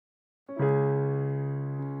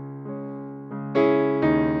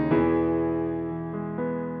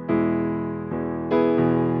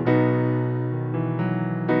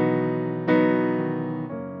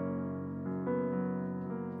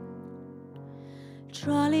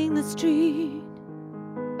Trawling the street,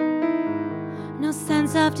 no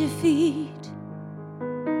sense of defeat.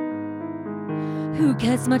 Who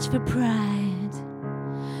cares much for pride?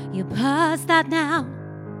 You're past that now.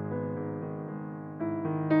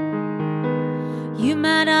 You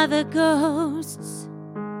met other ghosts,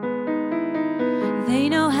 they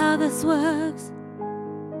know how this works.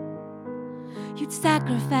 You'd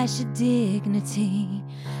sacrifice your dignity,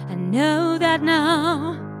 I know that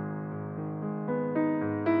now.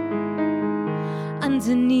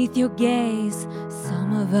 Underneath your gaze,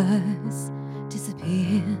 some of us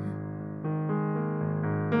disappear.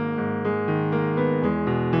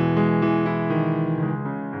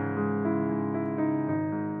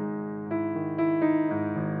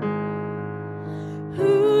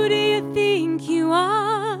 Who do you think you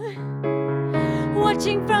are,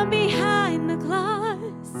 watching from behind the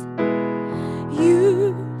glass?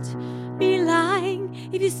 You'd be lying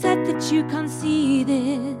if you said that you can't see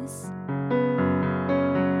this.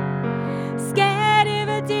 Scared of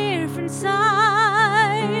a different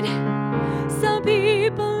side, some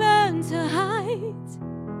people learn to hide.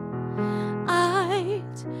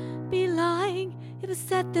 I'd be lying if I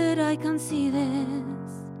said that I can't see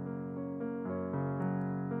this.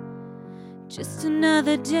 Just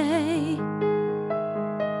another day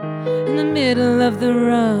in the middle of the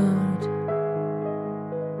road.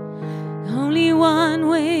 Only one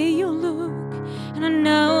way you'll look, and I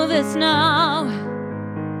know this now.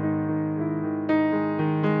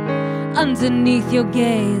 Underneath your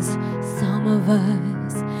gaze, some of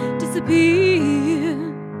us disappear.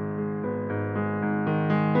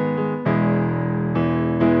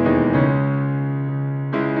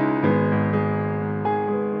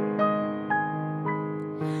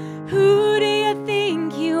 Who do you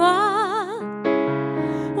think you are,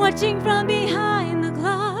 watching from behind the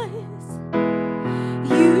glass?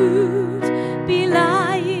 You'd be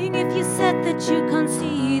lying if you said that you can't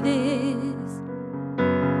see this.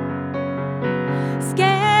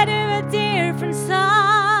 Scared of a different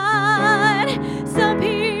side, some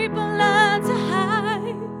people learn to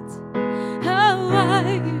hide. Oh,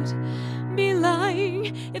 I'd be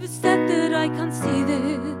lying if I said that I can't see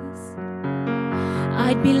this.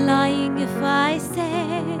 I'd be lying if I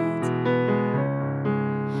said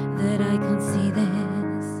that I can't see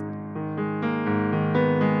this.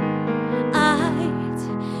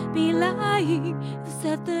 I'd be lying if I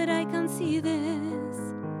said that I can't see this.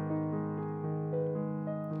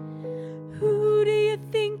 Who do you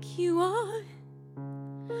think you are,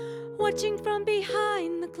 watching from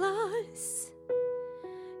behind the glass?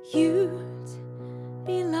 You'd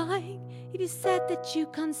be lying if you said that you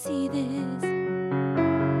can't see this.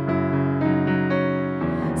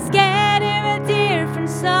 Scared of a different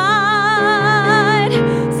side,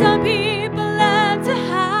 some people learn to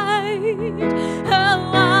hide.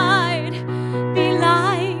 Oh, I'd be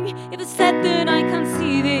lying if I said that I can't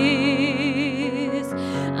see this.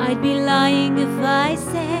 I'd be lying if I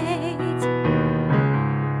said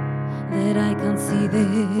that I can't see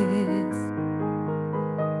this.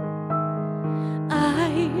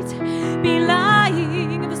 I'd be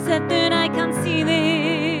lying if I said that I can't see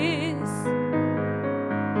this.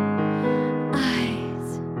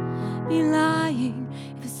 I'd be lying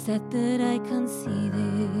if I said that I can't see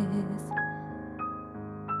this.